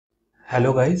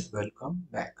Hello guys, welcome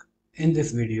back. In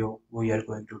this video, we are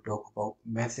going to talk about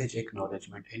message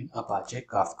acknowledgement in Apache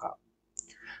Kafka.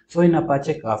 So in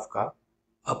Apache Kafka,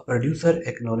 a producer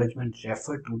acknowledgement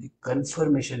refers to the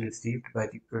confirmation received by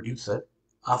the producer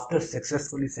after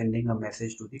successfully sending a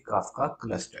message to the Kafka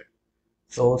cluster.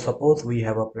 So suppose we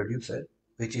have a producer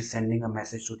which is sending a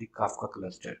message to the Kafka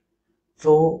cluster.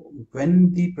 So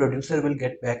when the producer will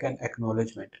get back an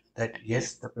acknowledgement that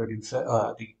yes, the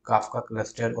Kafka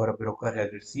cluster or a broker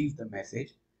has received the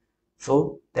message.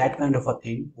 So that kind of a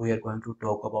thing we are going to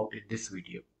talk about in this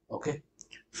video. Okay.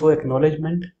 So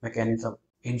acknowledgement mechanism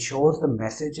ensures the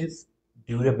message's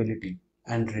durability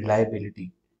and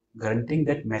reliability, guaranteeing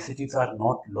that messages are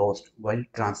not lost while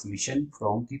transmission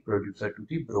from the producer to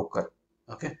the broker.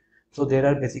 Okay. So there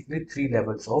are basically three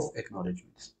levels of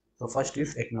acknowledgements. So first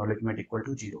is acknowledgement equal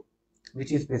to 0,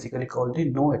 which is basically called the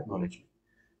no acknowledgement.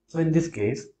 So in this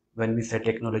case, when we set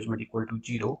acknowledgement equal to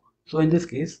 0, so in this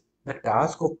case, the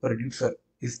task of producer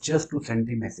is just to send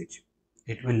the message.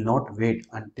 It will not wait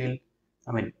until,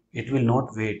 it will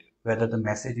not wait whether the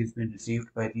message is been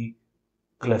received by the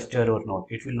cluster or not.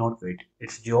 It will not wait.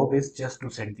 Its job is just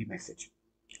to send the message.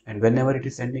 And whenever it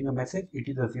is sending a message, it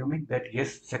is assuming that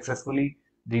yes, successfully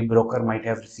the broker might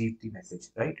have received the message,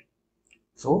 right?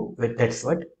 So that's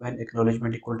what when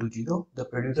acknowledgement equal to 0, the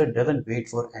producer doesn't wait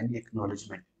for any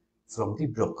acknowledgement from the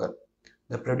broker.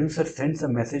 The producer sends a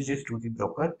message to the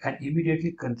broker and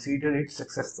immediately consider it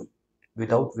successful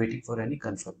without waiting for any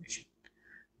confirmation.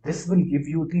 This will give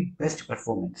you the best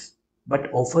performance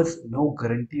but offers no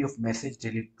guarantee of message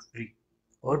delivery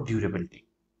or durability.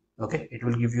 Okay, it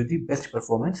will give you the best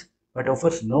performance but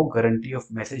offers no guarantee of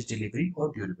message delivery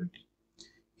or durability.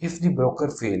 If the broker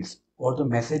fails or the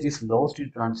message is lost in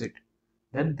transit,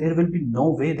 then there will be no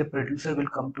way the producer will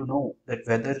come to know that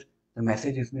whether the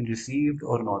message has been received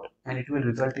or not, and it will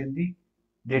result in the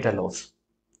data loss.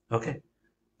 Okay.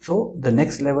 So the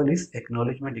next level is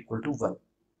acknowledgement equal to 1,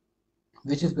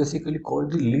 which is basically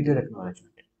called the leader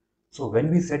acknowledgement. So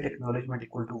when we set acknowledgement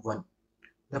equal to 1,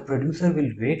 the producer will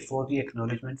wait for the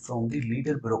acknowledgement from the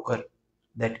leader broker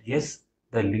that yes,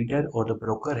 the leader or the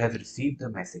broker has received the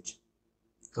message.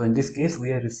 So in this case,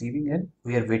 we are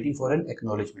waiting for an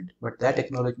acknowledgement, but that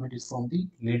acknowledgement is from the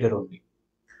leader only.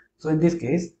 So in this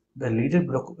case, the leader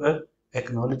broker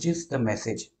acknowledges the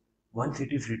message once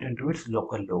it is written to its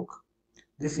local log.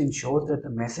 This ensures that the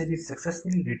message is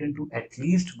successfully written to at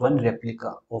least one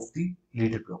replica of the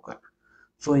leader broker.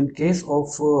 So in case of,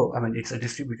 it's a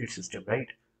distributed system, right?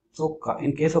 So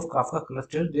in case of Kafka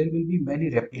cluster, there will be many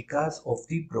replicas of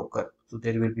the broker. So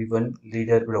there will be one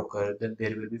leader broker, then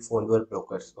there will be follower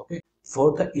brokers. Okay.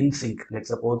 For the in sync, let's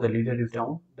suppose the leader is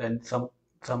down, then some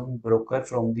broker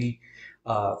from the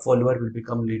follower will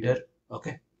become leader.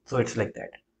 Okay. So it's like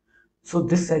that. So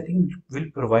this setting will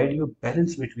provide you a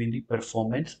balance between the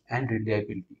performance and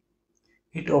reliability.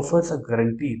 It offers a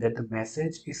guarantee that the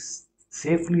message is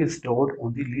safely stored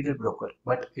on the leader broker,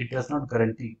 but it does not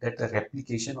guarantee that the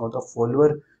replication or the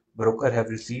follower broker have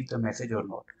received the message or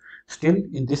not. Still,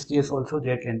 in this case also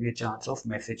there can be a chance of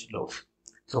message loss.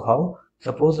 So how?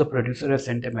 Suppose the producer has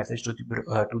sent a message to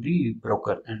the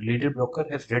broker and leader broker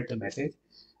has read the message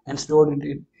and stored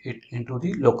it into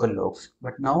the local logs.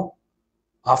 But now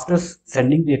after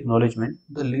sending the acknowledgement,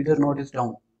 the leader node is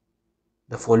down.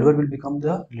 The follower will become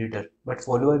the leader, but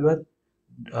follower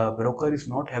broker is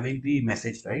not having the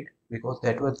message, right? Because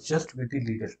that was just with the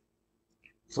leader.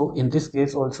 So in this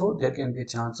case also there can be a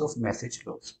chance of message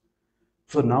loss.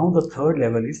 So now the third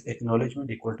level is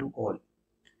acknowledgement equal to all,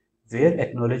 where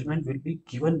acknowledgement will be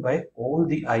given by all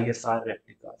the ISR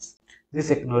replicas.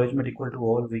 This acknowledgement equal to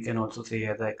all we can also say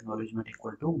as acknowledgement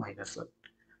equal to -1.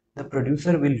 The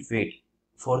producer will wait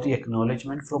for the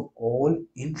acknowledgement from all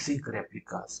in-sync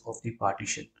replicas of the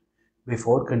partition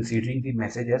before considering the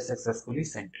message as successfully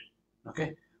sent.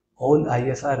 Okay. All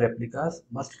ISR replicas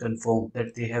must confirm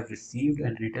that they have received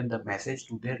and written the message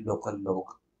to their local log.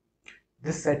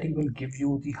 This setting will give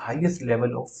you the highest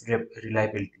level of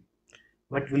reliability,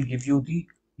 but will give you the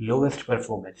lowest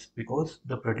performance because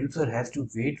the producer has to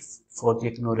wait for the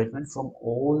acknowledgement from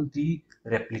all the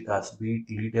replicas, be it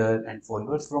leader and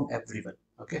followers, from everyone.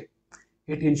 Okay.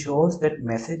 It ensures that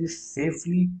message is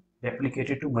safely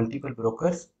replicated to multiple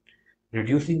brokers,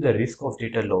 reducing the risk of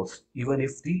data loss even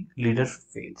if the leader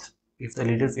fails. If the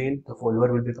leader fails, the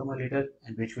follower will become a leader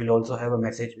and which will also have a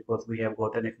message because we have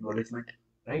got an acknowledgement,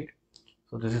 right?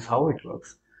 So this is how it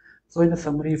works. So in the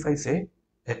summary, if I say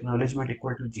acknowledgement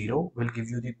equal to 0 will give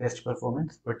you the best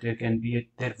performance, but there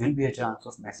will be a chance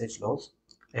of message loss.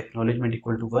 Acknowledgement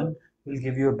equal to 1 will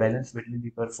give you a balance between the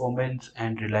performance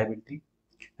and reliability,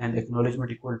 and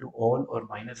acknowledgement equal to all or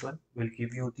 -1 will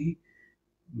give you the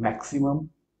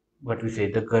maximum, what we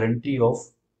say, the guarantee of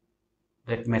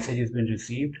that message has been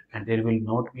received and there will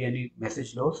not be any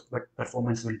message loss, but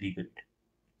performance will degrade.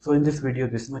 So in this video,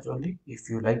 this much only. If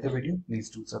you like the video, please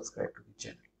do subscribe to the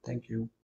channel. Thank you.